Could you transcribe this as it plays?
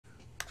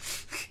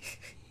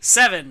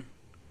7.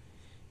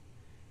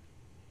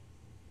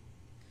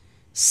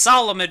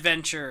 Salom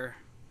Adventure.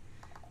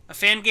 A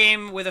fan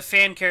game with a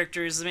fan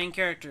character is the main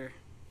character.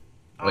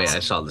 Oh yeah, I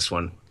saw this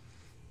one.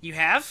 You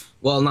have?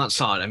 Well, not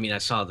saw it. I mean, I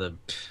saw the.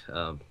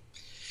 Uh,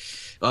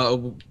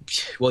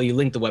 well, you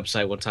linked the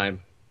website one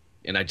time,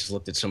 and I just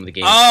looked at some of the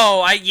games.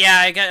 Oh, I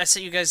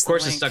sent you guys Of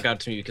course, the it link. stuck out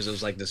to me because it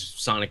was like this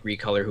Sonic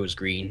recolor who was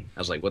green. I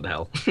was like, what the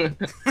hell?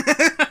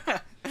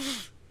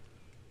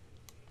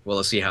 Well,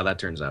 let's see how that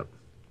turns out.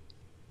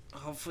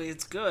 Hopefully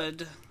it's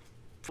good.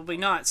 Probably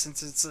not,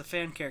 since it's a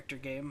fan character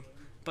game.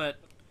 But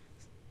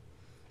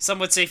some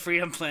would say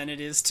Freedom Planet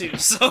is too,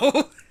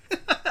 so...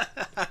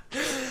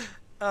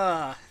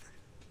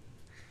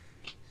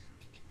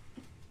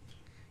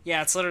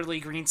 Yeah, it's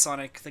literally Green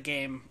Sonic, the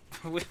game.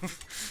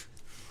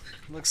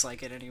 Looks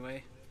like it,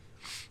 anyway.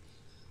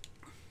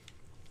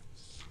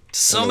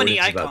 So many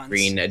icons. About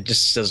green, it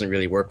just doesn't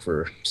really work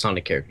for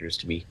Sonic characters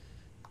to me.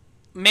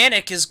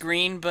 Manic is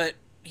green, but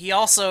he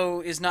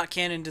also is not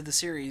canon to the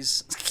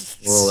series.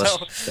 Well,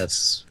 So-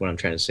 that's what I'm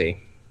trying to say.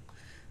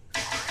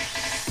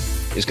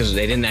 It's because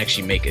they didn't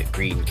actually make a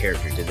green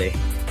character, did they?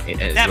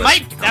 That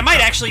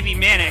might actually be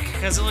Manic,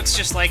 because it looks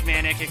just like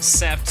Manic,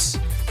 except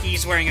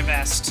he's wearing a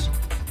vest.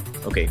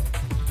 Okay.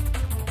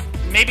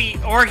 Maybe,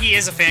 or he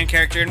is a fan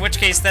character, in which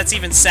case that's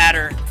even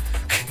sadder.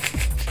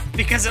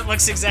 Because it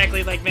looks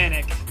exactly like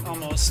Manic,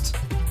 almost.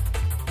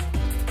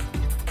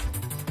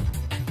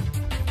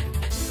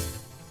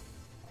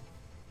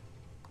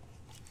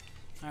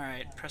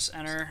 Alright, press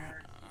enter.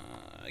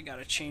 I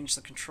gotta change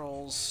the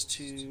controls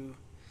to...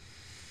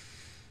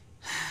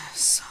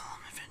 Solemn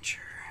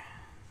Adventure.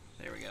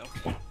 There we go.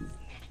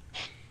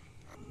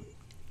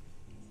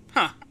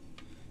 Huh.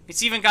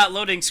 It's even got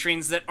loading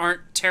screens that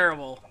aren't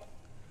terrible.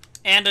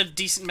 And a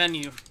decent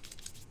menu.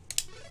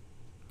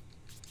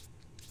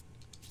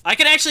 I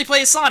can actually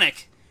play as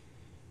Sonic!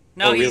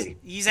 No, Oh, really?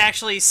 he's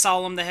actually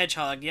Salom the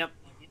Hedgehog, yep.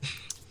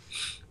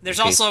 There's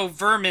Okay. also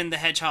Vermin the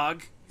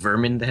Hedgehog.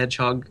 Vermin the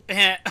Hedgehog?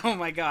 Oh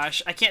my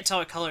gosh. I can't tell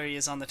what color he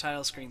is on the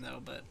title screen,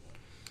 though, but...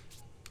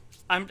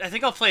 I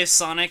think I'll play as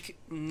Sonic,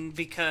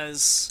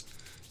 because...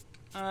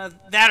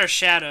 that or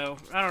Shadow.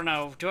 I don't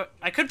know.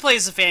 I could play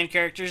as the fan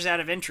characters out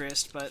of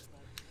interest, but...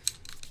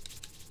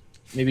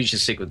 Maybe you should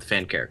stick with the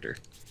fan character.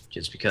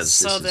 Just because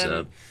So this then,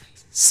 is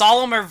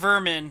Salom or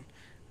Vermin?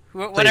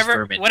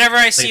 Whatever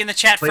I see in the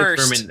chat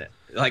first. Vermin.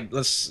 Like,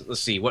 let's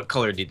see. What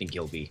color do you think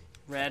he'll be?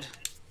 Red.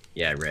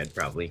 Yeah, red,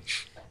 probably.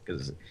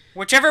 Because...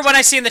 Whichever one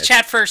I see in the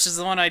chat first is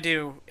the one I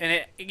do,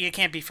 and it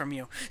can't be from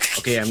you.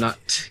 Okay, I'm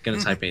not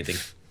gonna type anything.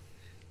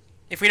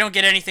 If we don't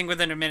get anything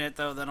within a minute,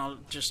 though, then I'll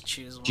just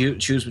choose one.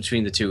 Choose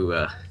between the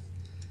two,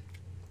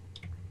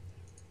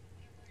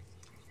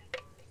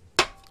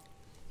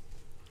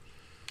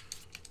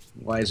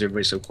 Why is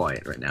everybody so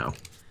quiet right now?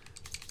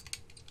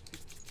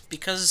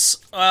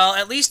 Because, well,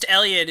 at least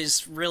Elliot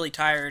is really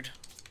tired.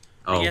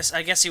 Oh.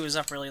 I guess he was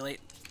up really late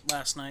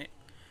last night.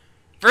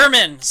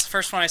 Vermin! It's the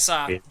first one I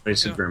saw. Okay, I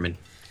said Vermin.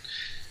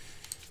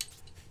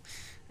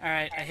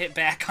 Alright, I hit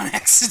back on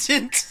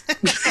accident.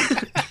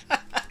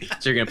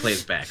 So you're gonna play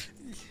his back.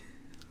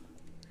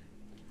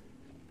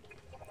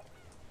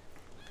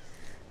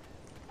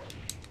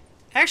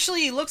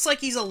 Actually, he looks like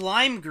he's a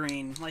lime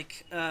green,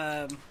 like,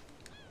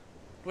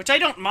 which I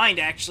don't mind,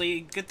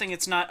 actually. Good thing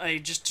it's not a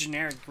just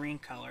generic green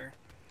color.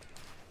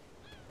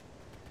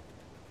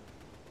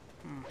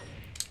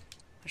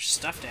 There's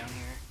stuff down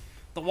here.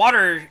 The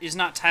water is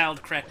not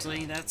tiled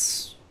correctly,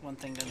 that's one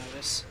thing to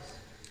notice.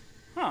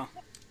 Huh.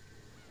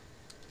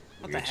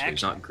 What the Weird, so heck?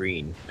 he's not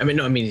green. I mean,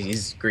 no, I mean,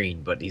 he's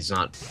green, but he's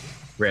not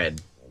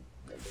red.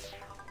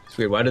 It's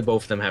weird. Why did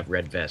both of them have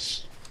red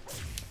vests?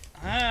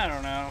 I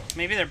don't know.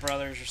 Maybe they're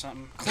brothers or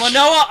something.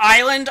 Klonoa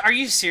Island? Are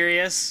you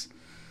serious?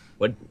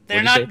 What? They're what'd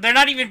you not. say? They're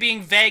not even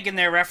being vague in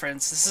their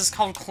reference. This is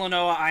called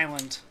Klonoa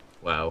Island.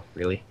 Wow,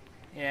 really?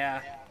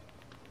 Yeah.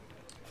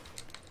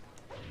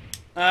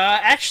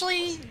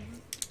 Actually,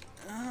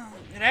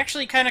 it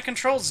actually kind of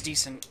controls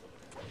decent.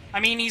 I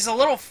mean, he's a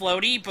little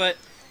floaty, but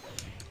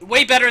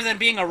way better than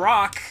being a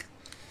rock,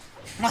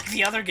 like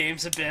the other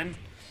games have been.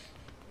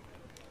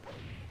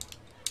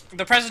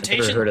 The I've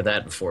presentation. never heard of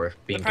that before.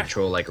 Being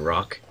controlled like a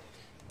rock.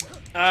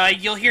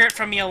 You'll hear it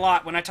from me a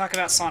lot when I talk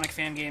about Sonic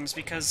fan games,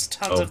 because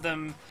tons of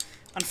them,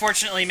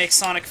 unfortunately, make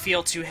Sonic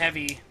feel too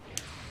heavy.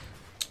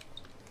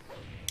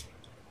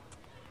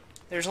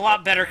 There's a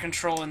lot better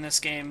control in this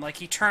game. Like,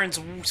 he turns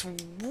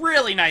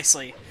really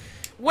nicely.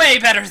 Way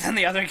better than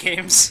the other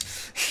games.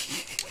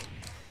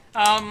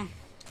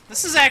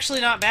 This is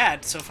actually not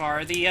bad so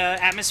far. The,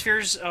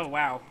 atmospheres... Oh,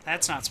 wow.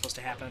 That's not supposed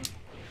to happen.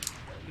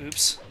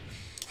 Oops.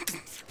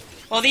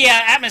 Well, the,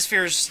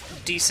 atmosphere's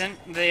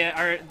decent.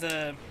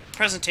 The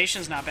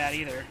presentation's not bad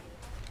either.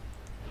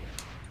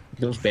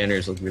 Those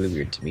banners look really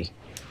weird to me.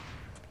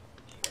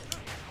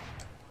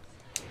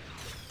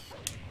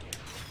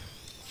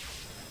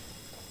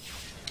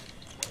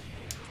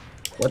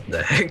 What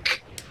the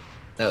heck?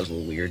 That was a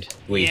little weird.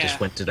 The way he just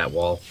went to that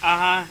wall.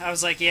 Uh-huh. I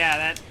was like, yeah,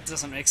 that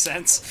doesn't make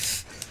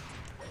sense.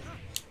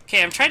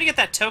 Okay, I'm trying to get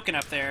that token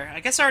up there. I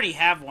guess I already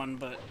have one,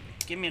 but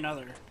give me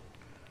another.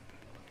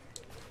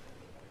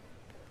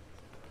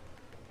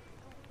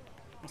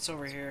 What's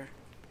over here?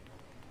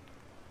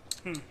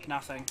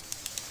 Nothing.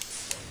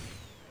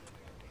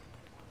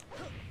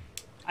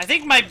 I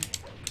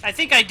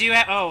think I do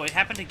have... Oh, it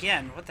happened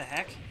again. What the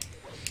heck?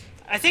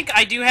 I think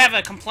I do have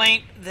a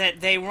complaint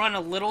that they run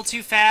a little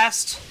too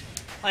fast.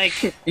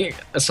 Like...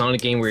 A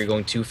Sonic game where you're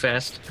going too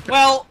fast?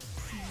 Well,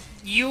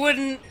 you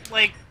wouldn't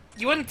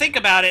think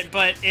about it,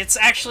 but it's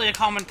actually a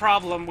common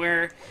problem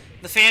where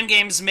the fan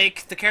games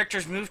make the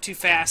characters move too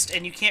fast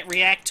and you can't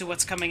react to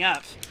what's coming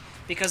up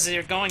because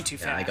they're going too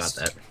fast. Yeah, I got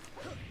that.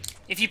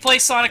 If you play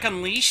Sonic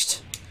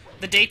Unleashed,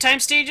 the daytime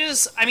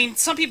stages, I mean,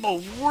 some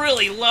people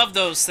really love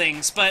those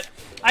things, but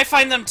I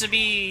find them to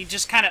be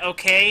just kind of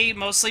okay,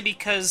 mostly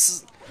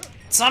because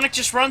Sonic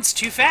just runs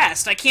too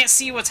fast. I can't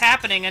see what's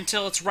happening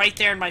until it's right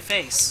there in my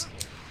face.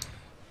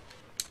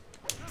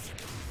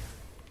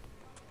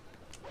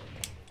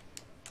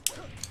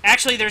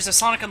 Actually, there's a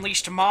Sonic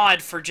Unleashed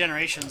mod for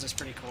Generations. It's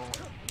pretty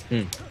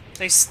cool.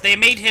 They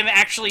made him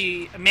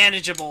actually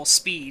manageable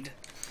speed.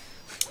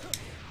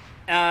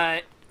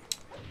 When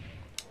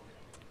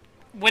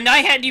I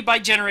had you buy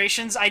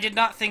Generations, I did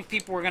not think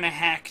people were going to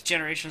hack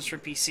Generations for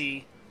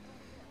PC.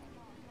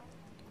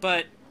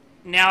 But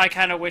now I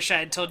kind of wish I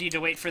had told you to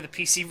wait for the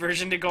PC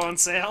version to go on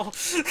sale.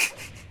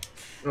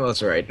 Well,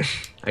 that's alright.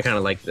 I kind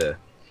of like the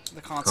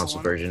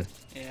console version.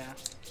 Yeah.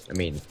 I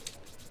mean...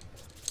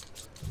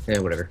 Yeah,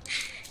 whatever.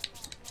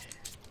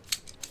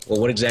 Well,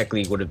 what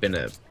exactly would have been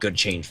a good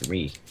change for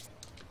me?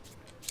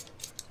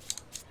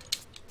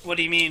 What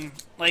do you mean?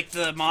 Like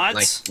the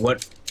mods? Like,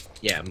 what?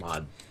 Yeah,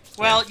 mod.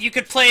 Well, you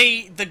could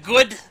play the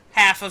good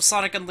half of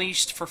Sonic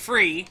Unleashed for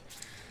free.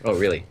 Oh,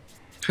 really?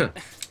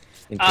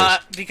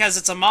 Because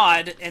it's a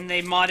mod, and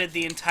they modded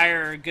the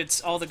entire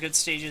all the good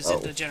stages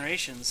into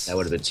Generations. That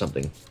would have been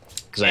something.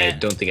 Because I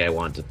don't think I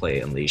want to play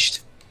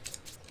Unleashed.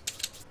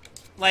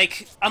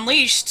 Like,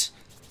 Unleashed...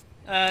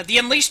 the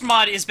Unleashed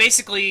mod is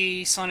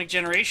basically Sonic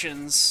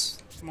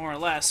Generations, more or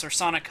less, or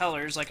Sonic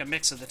Colors, like a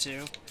mix of the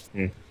two.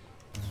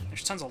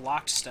 There's tons of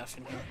locked stuff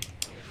in here.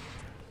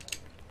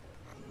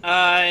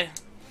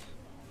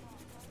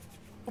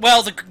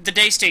 Well, the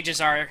day stages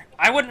are.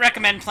 I wouldn't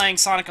recommend playing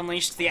Sonic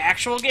Unleashed, the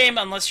actual game,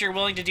 unless you're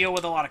willing to deal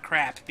with a lot of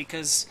crap,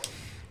 because,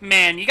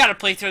 man, you gotta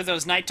play through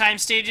those nighttime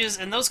stages,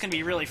 and those can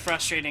be really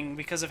frustrating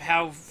because of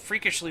how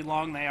freakishly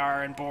long they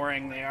are and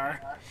boring they are.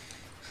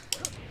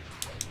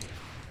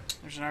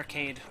 There's an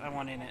arcade. I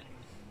want in it.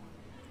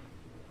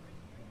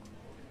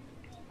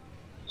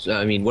 So,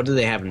 I mean, what did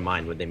they have in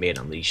mind when they made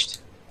Unleashed?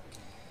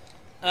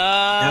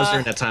 That was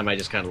during that time I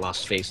just kind of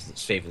lost faith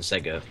in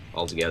Sega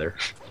altogether.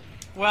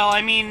 Well,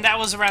 I mean, that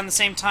was around the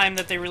same time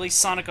that they released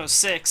Sonic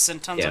 06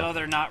 and tons of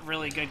other not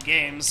really good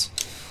games.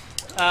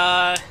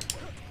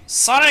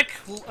 Sonic,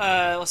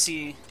 let's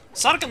see.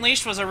 Sonic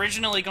Unleashed was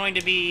originally going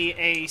to be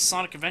a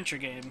Sonic Adventure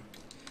game.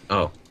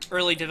 Oh.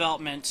 Early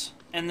development.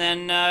 And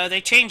then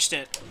they changed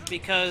it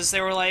because they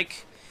were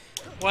like,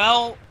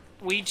 well,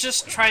 we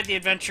just tried the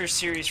Adventure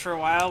series for a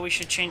while, we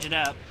should change it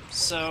up.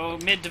 So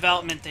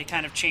mid-development they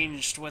kind of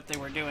changed what they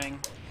were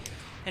doing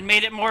and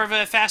made it more of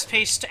a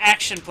fast-paced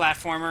action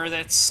platformer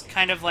that's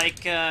kind of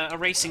like a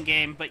racing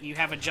game, but you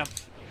have a jump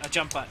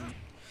button.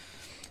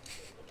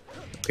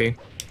 Okay.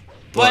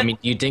 Well, I mean,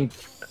 do you think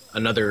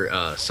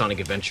another Sonic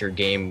Adventure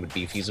game would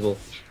be feasible?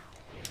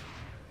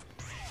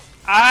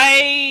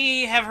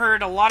 I have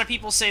heard a lot of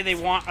people say they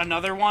want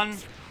another one.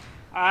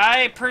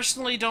 I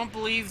personally don't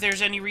believe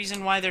there's any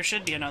reason why there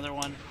should be another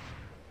one.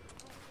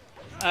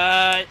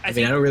 I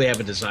mean, I don't really have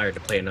a desire to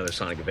play another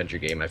Sonic Adventure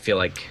game. I feel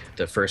like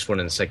the first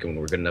one and the second one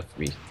were good enough for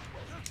me.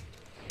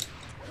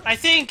 I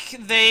think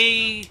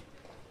those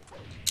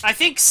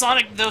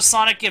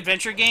Sonic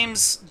Adventure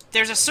games,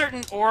 there's a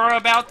certain aura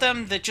about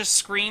them that just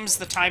screams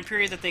the time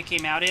period that they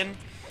came out in.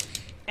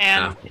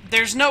 And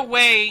there's no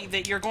way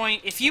that you're going...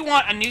 If you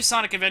want a new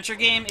Sonic Adventure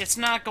game, it's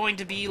not going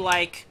to be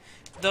like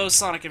those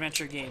Sonic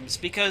Adventure games,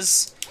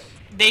 because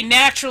they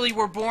naturally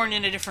were born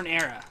in a different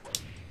era.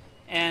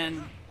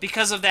 And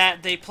because of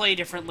that, they play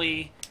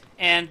differently,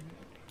 and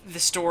the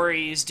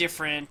story is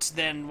different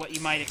than what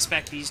you might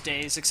expect these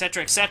days,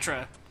 etc.,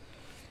 etc.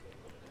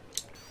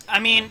 I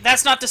mean,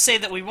 that's not to say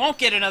that we won't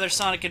get another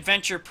Sonic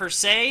Adventure per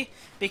se,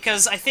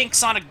 because I think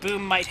Sonic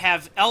Boom might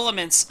have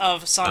elements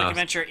of Sonic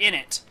Adventure in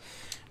it.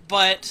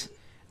 But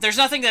there's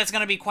nothing that's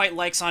going to be quite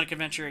like Sonic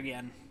Adventure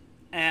again.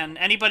 And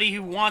anybody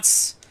who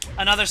wants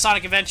another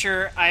Sonic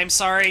Adventure, I'm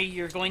sorry,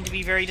 you're going to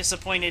be very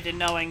disappointed in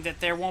knowing that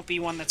there won't be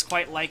one that's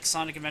quite like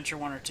Sonic Adventure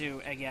 1 or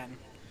 2 again.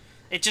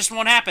 It just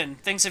won't happen.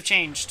 Things have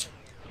changed.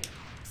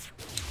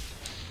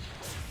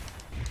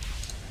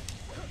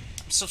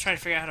 I'm still trying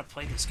to figure out how to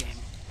play this game.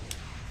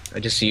 I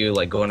just see you,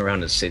 like, going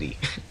around the city.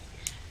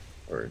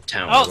 Or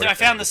town. Oh, I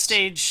found the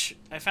stage.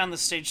 I found the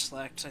stage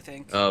select, I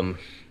think.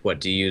 What,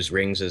 do you use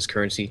rings as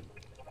currency?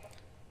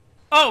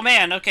 Oh,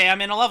 man, okay,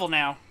 I'm in a level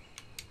now.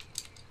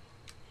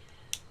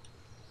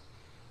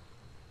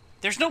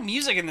 There's no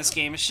music in this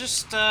game, it's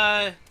just,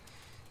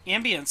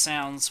 ambient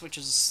sounds, which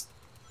is...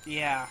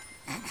 yeah.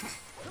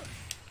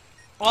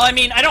 Well, I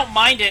mean, I don't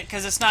mind it,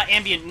 because it's not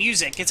ambient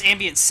music, it's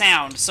ambient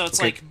sound, so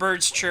it's like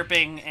birds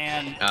chirping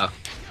and...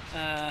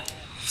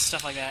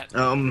 stuff like that.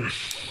 Man.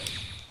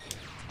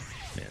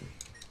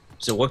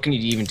 So what can you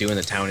even do in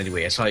the town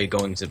anyway? I saw you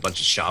going to a bunch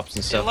of shops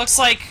and stuff. It looks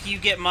like you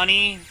get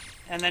money,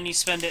 and then you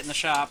spend it in the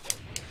shop.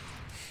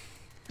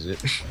 Is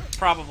it?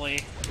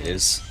 Probably. It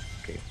is.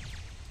 Okay.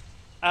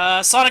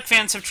 Sonic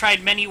fans have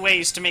tried many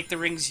ways to make the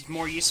rings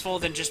more useful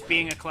than just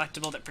being a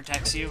collectible that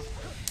protects you.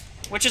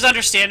 Which is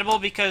understandable,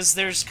 because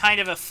there's kind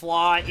of a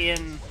flaw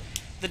in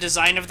the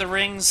design of the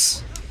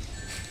rings,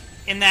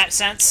 in that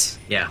sense.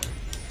 Yeah.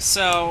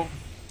 So,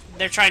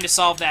 they're trying to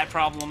solve that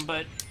problem,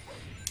 but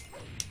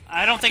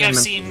I don't think I've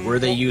seen... Were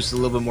they used a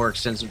little bit more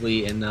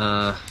extensively in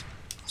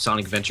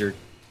Sonic Adventure?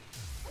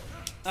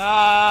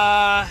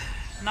 Not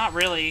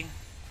really.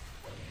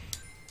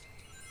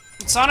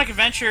 In Sonic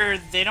Adventure,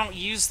 they don't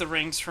use the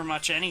rings for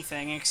much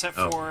anything, except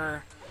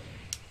for...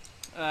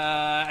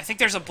 I think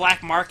there's a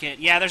black market.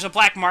 Yeah, there's a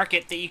black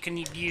market that you can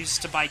use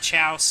to buy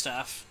Chow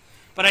stuff.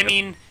 But I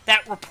mean,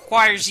 that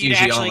requires you to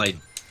actually...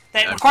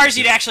 That requires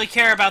you to actually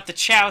care about the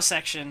Chow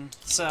section,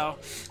 so...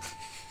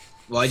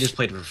 Well, I just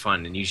played for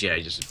fun, and usually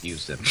I just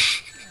abuse them.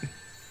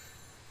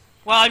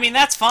 Well, I mean,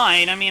 that's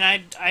fine. I mean,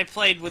 I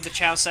played with the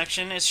Chow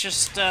section. It's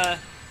just,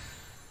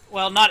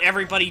 well, not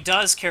everybody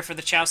does care for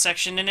the Chow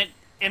section,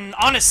 and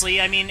honestly,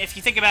 I mean, if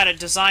you think about it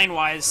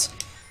design-wise,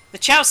 the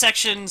Chow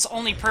section's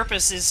only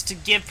purpose is to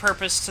give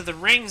purpose to the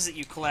rings that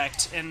you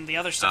collect and the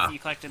other stuff that you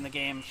collect in the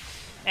game.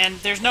 And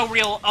there's no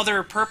real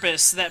other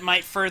purpose that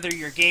might further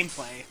your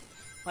gameplay.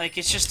 Like,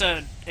 it's just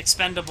a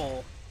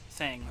expendable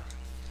thing.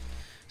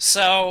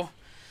 So,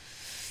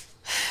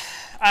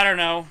 I don't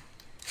know.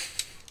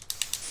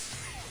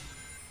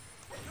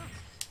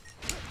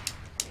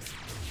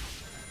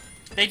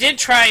 They did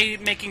try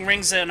making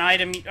rings an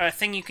item, a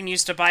thing you can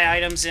use to buy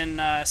items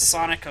in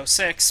Sonic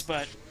 06,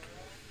 but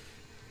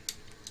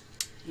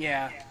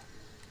yeah.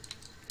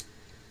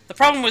 The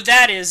problem with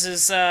that is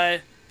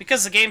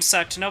because the game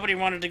sucked, nobody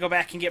wanted to go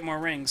back and get more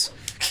rings.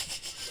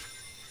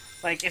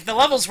 Like, if the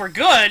levels were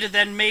good,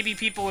 then maybe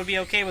people would be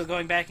okay with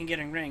going back and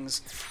getting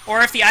rings.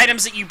 Or if the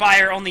items that you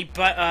buy are only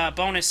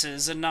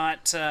bonuses and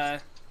not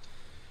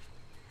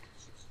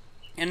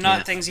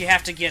things you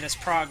have to get as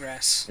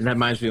progress. And that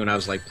reminds me when I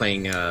was like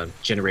playing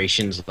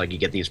Generations, like you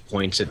get these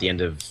points at the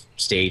end of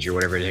stage or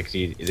whatever it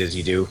is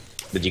you do,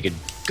 that you could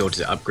go to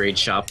the upgrade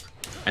shop.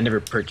 I never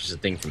purchased a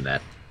thing from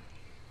that.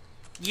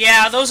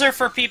 Yeah, those are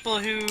for people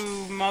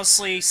who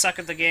mostly suck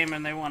at the game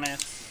and they want to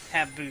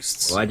have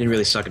boosts. Well, I didn't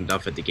really suck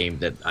enough at the game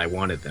that I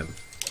wanted them.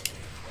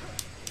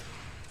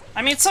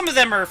 I mean, some of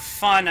them are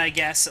fun, I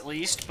guess, at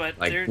least, but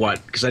like they're...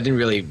 what? Because I didn't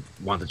really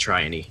want to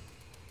try any.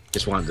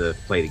 Just wanted to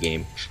play the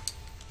game.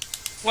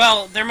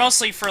 Well, they're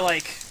mostly for,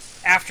 like,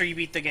 after you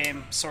beat the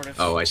game, sort of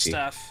I see.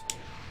 Stuff.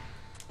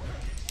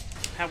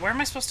 Where am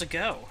I supposed to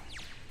go?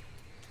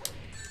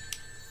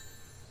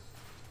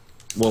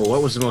 Well,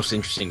 what was the most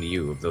interesting to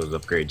you of those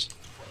upgrades?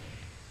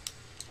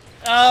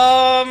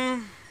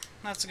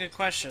 That's a good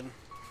question.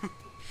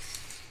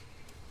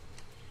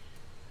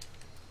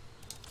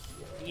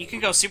 You can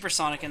go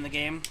supersonic in the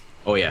game.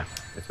 Oh yeah,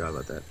 I forgot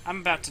about that. I'm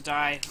about to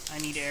die. I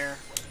need air.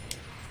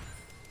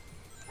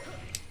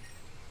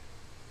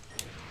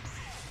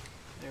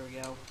 There we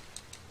go.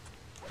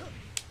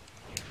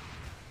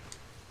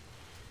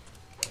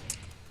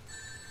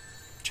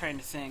 Trying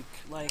to think.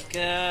 Like,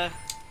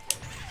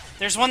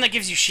 there's one that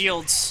gives you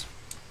shields.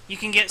 You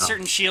can get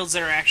certain shields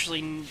that are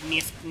actually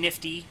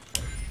nifty.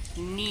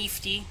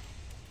 Knee-deep.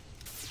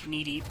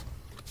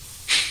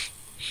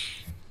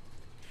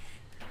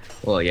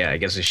 Well, yeah, I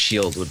guess a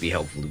shield would be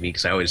helpful to me,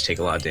 because I always take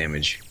a lot of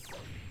damage.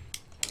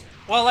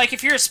 Well, like,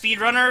 if you're a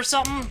speedrunner or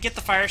something, get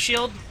the fire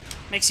shield.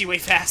 Makes you way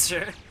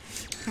faster.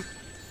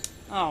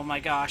 Oh my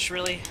gosh,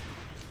 really?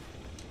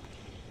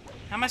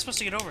 How am I supposed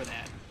to get over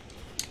that?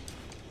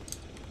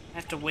 I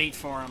have to wait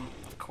for him,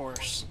 of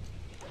course.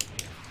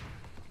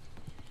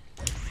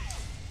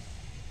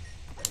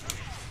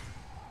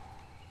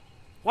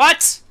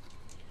 What?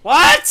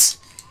 What?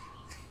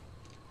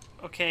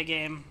 Okay,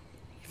 game.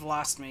 You've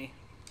lost me.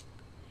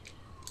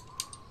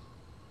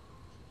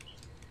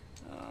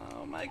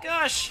 Oh my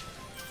gosh!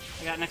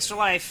 I got an extra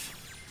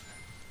life.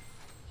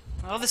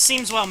 Well, this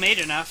seems well made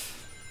enough.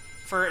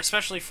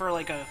 Especially for,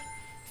 like, a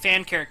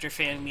fan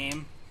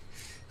game.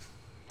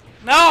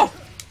 No!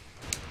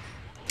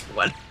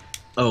 What?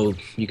 Oh,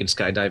 you can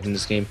skydive in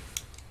this game?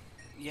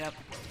 Yep.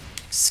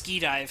 Ski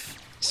dive.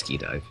 Ski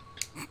dive.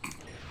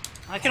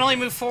 I can only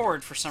move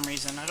forward for some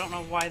reason. I don't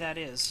know why that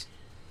is.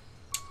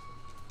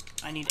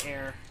 I need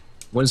air.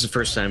 When's the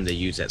first time they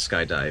used that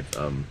skydive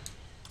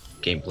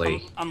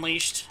gameplay?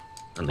 Unleashed.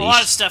 Unleashed. A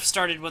lot of stuff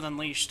started with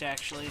Unleashed,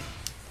 actually.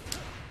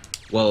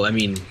 Well, I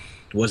mean,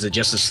 was it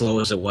just as slow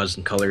as it was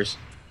in Colors?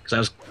 Because I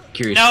was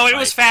curious. No, it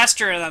was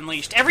faster in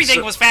Unleashed.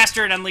 Everything was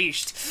faster in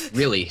Unleashed.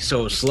 Really?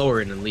 So it was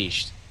slower in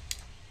Unleashed?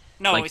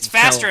 No, like, it's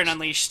faster in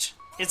Unleashed.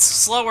 It's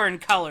slower in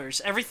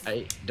Colors.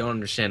 Everything. I don't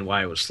understand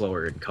why it was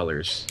slower in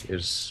Colors. It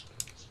was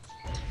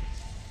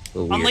a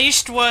little weird.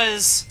 Unleashed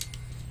was...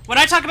 When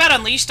I talk about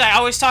Unleashed, I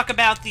always talk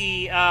about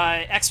the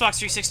Xbox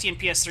 360 and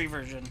PS3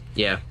 version.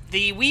 Yeah.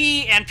 The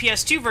Wii and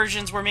PS2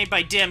 versions were made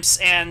by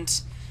Dimps,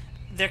 and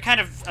they're kind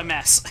of a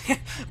mess.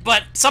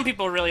 But some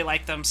people really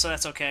like them, so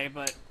that's okay.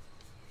 But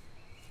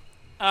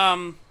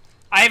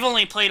I've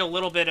only played a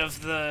little bit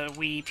of the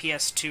Wii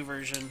PS2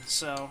 version,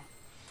 so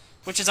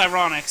which is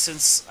ironic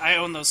since I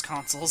own those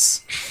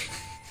consoles,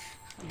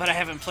 but I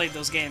haven't played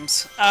those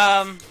games.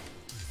 That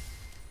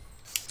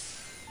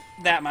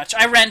much.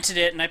 I rented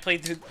it and I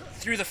played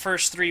through the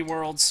first 3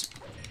 worlds,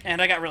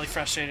 and I got really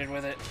frustrated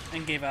with it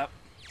and gave up.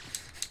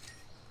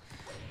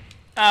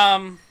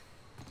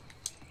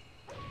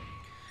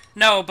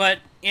 No, but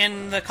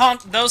in the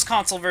those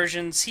console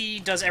versions, he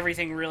does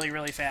everything really,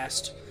 really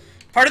fast.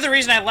 Part of the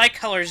reason I like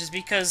Colors is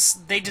because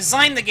they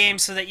designed the game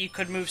so that you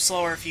could move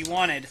slower if you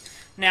wanted.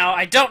 Now,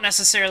 I don't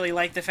necessarily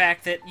like the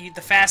fact that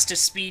the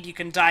fastest speed you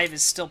can dive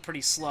is still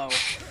pretty slow.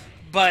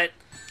 But,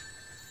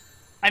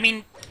 I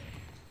mean,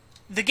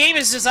 the game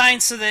is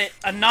designed so that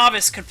a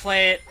novice could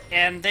play it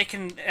and they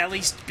can at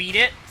least beat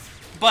it,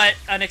 but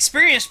an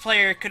experienced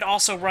player could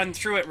also run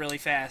through it really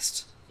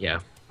fast. Yeah.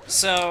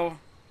 So,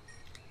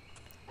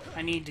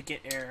 I need to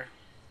get Air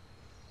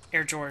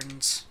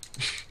Jordans.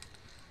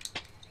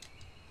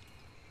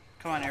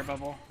 Come on, Air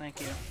Bubble.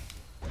 Thank you.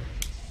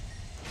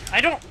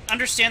 I don't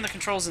understand the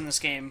controls in this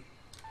game.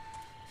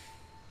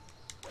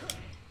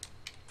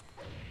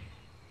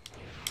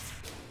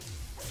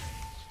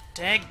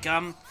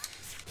 Daggum.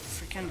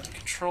 Freaking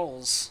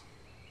controls.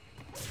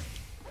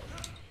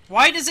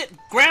 Why does it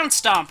ground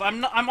stomp?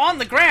 I'm on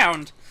the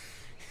ground.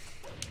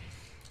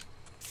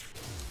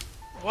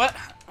 What?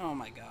 Oh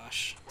my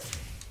gosh.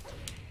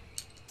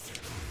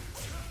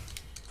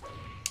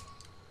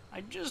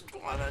 I just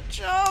want to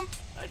jump.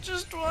 I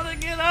just want to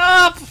get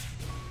up.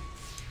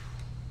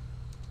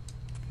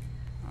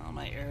 Oh,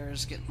 my air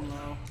is getting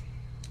low.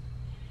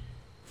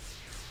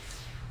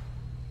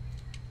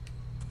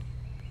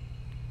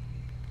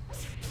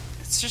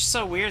 It's just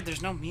so weird.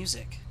 There's no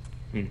music.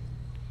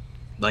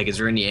 Like, is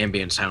there any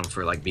ambient sound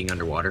for, like, being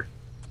underwater?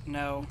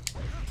 No.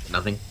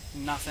 Nothing?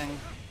 Nothing.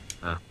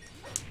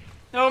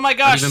 Oh my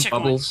gosh, not even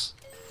bubbles?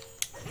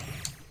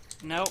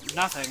 Nope,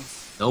 nothing.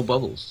 No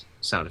bubbles.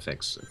 Sound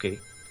effects, okay.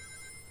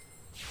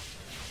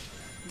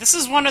 This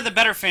is one of the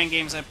better fan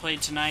games I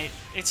played tonight.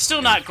 It's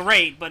still not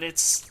great, but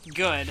it's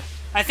good.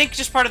 I think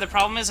just part of the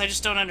problem is I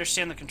just don't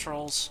understand the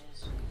controls.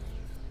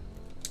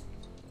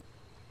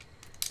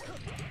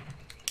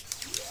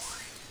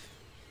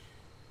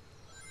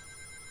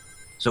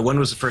 So when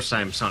was the first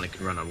time Sonic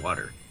could run on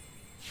water?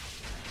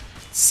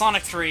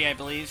 Sonic 3, I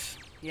believe.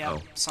 Yeah,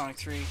 Oh. Sonic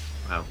 3.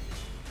 Wow.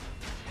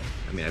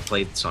 I mean, I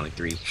played Sonic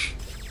 3.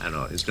 I don't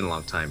know, it's been a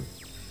long time.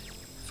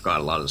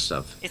 Forgot a lot of the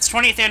stuff. Its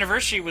 20th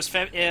anniversary was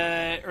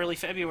early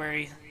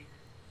February.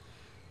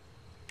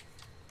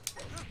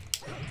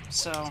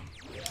 So,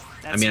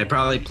 that's I mean, I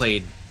probably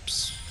played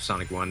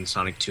Sonic 1,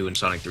 Sonic 2, and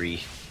Sonic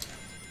 3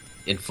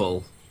 in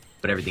full,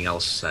 but everything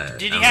else...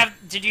 Did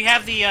you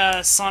have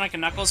the Sonic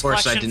and Knuckles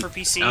collection for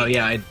PC? Oh,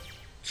 yeah,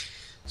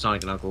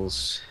 Sonic and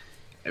Knuckles.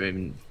 I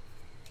mean...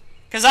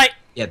 Because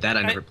Yeah, that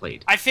I never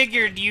played. I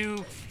figured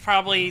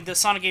the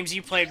Sonic games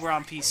you played were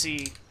on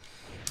PC.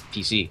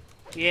 PC.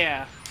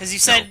 Yeah, because you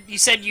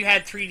said you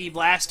had 3D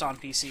Blast on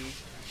PC.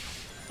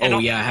 Oh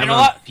yeah, I have it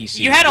on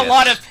PC. You had a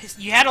lot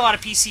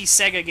of PC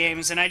Sega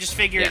games, and I just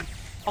figured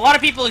a lot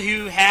of people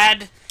who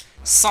had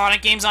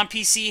Sonic games on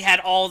PC had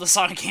all the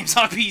Sonic games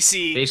on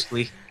PC.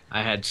 Basically,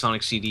 I had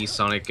Sonic CD,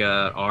 Sonic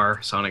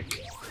R,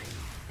 Sonic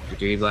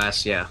 3D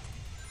Blast. Yeah.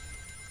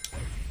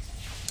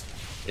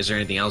 Is there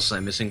anything else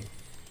I'm missing?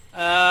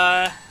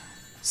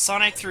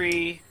 Sonic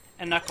 3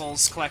 and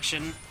Knuckles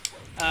collection.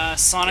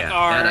 Sonic yeah,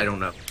 R. That I don't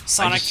know.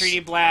 Sonic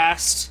 3D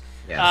Blast.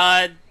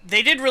 Yeah.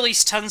 They did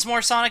release tons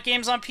more Sonic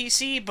games on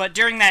PC, but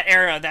during that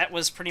era, that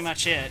was pretty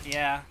much it.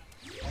 Yeah.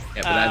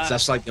 Yeah, but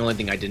that's like the only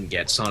thing I didn't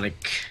get.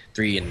 Sonic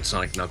 3 and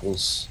Sonic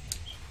Knuckles.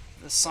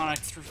 The Sonic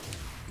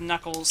and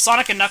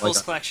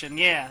Knuckles collection.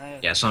 Yeah.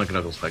 Yeah, Sonic and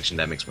Knuckles collection.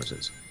 That makes more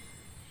sense.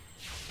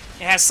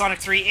 It has Sonic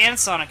 3 and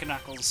Sonic and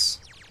Knuckles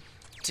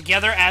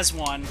together as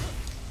one.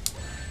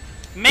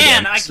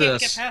 Man, I can't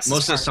get past this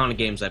most of the part. Sonic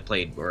games I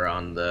played were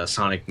on the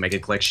Sonic Mega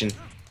Collection,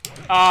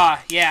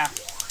 Ah, yeah.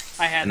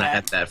 I had and that. I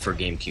had that for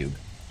GameCube.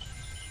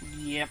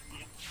 Yep.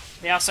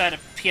 They also had a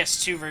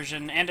PS2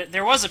 version, and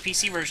there was a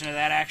PC version of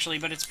that, actually,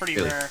 but it's pretty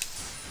Really? rare.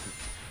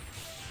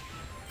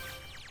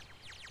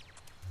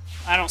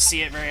 I don't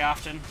see it very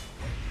often.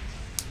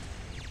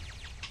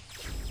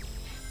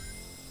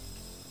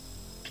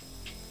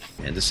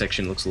 And this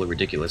section looks a little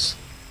ridiculous.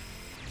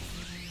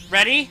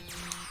 Ready?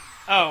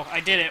 Oh, I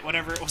did it,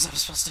 whatever it was I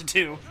was supposed to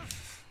do.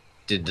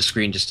 Did the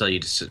screen just tell you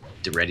to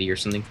ready or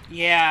something?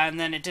 Yeah, and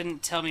then it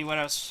didn't tell me what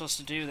I was supposed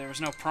to do. There was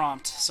no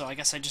prompt, so I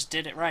guess I just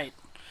did it right.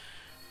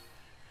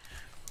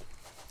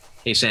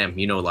 Hey Sam,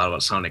 you know a lot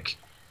about Sonic.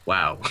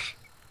 Wow.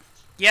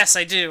 Yes,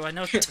 I do. I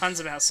know tons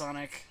about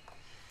Sonic.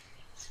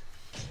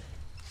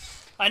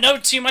 I know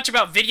too much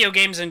about video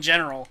games in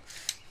general.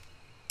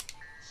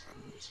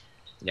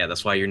 Yeah,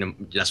 that's why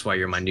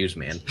you're my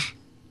newsman.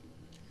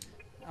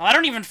 Well, I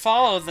don't even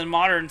follow the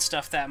modern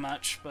stuff that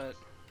much, but...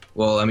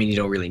 Well, I mean, you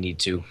don't really need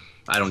to.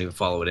 I don't even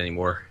follow it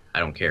anymore. I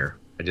don't care.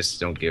 I just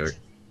don't give a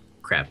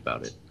crap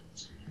about it.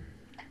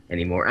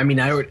 anymore. I mean,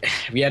 I would.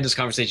 We had this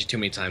conversation too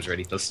many times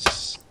already. Let's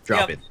just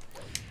drop Yep. it.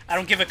 I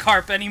don't give a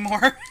carp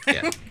anymore.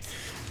 Yeah.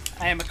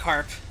 I am a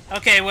carp.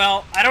 Okay,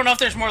 well, I don't know if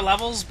there's more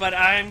levels, but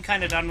I'm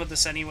kind of done with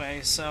this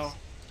anyway, so...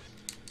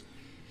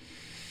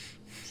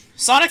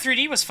 Sonic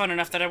 3D was fun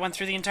enough that I went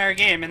through the entire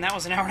game, and that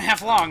was an hour and a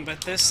half long,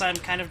 but this I'm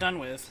kind of done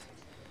with.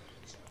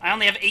 I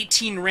only have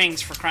 18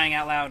 rings, for crying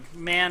out loud.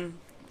 Man,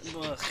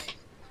 ugh.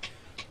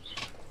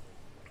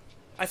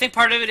 I think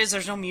part of it is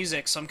there's no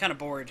music, so I'm kind of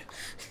bored.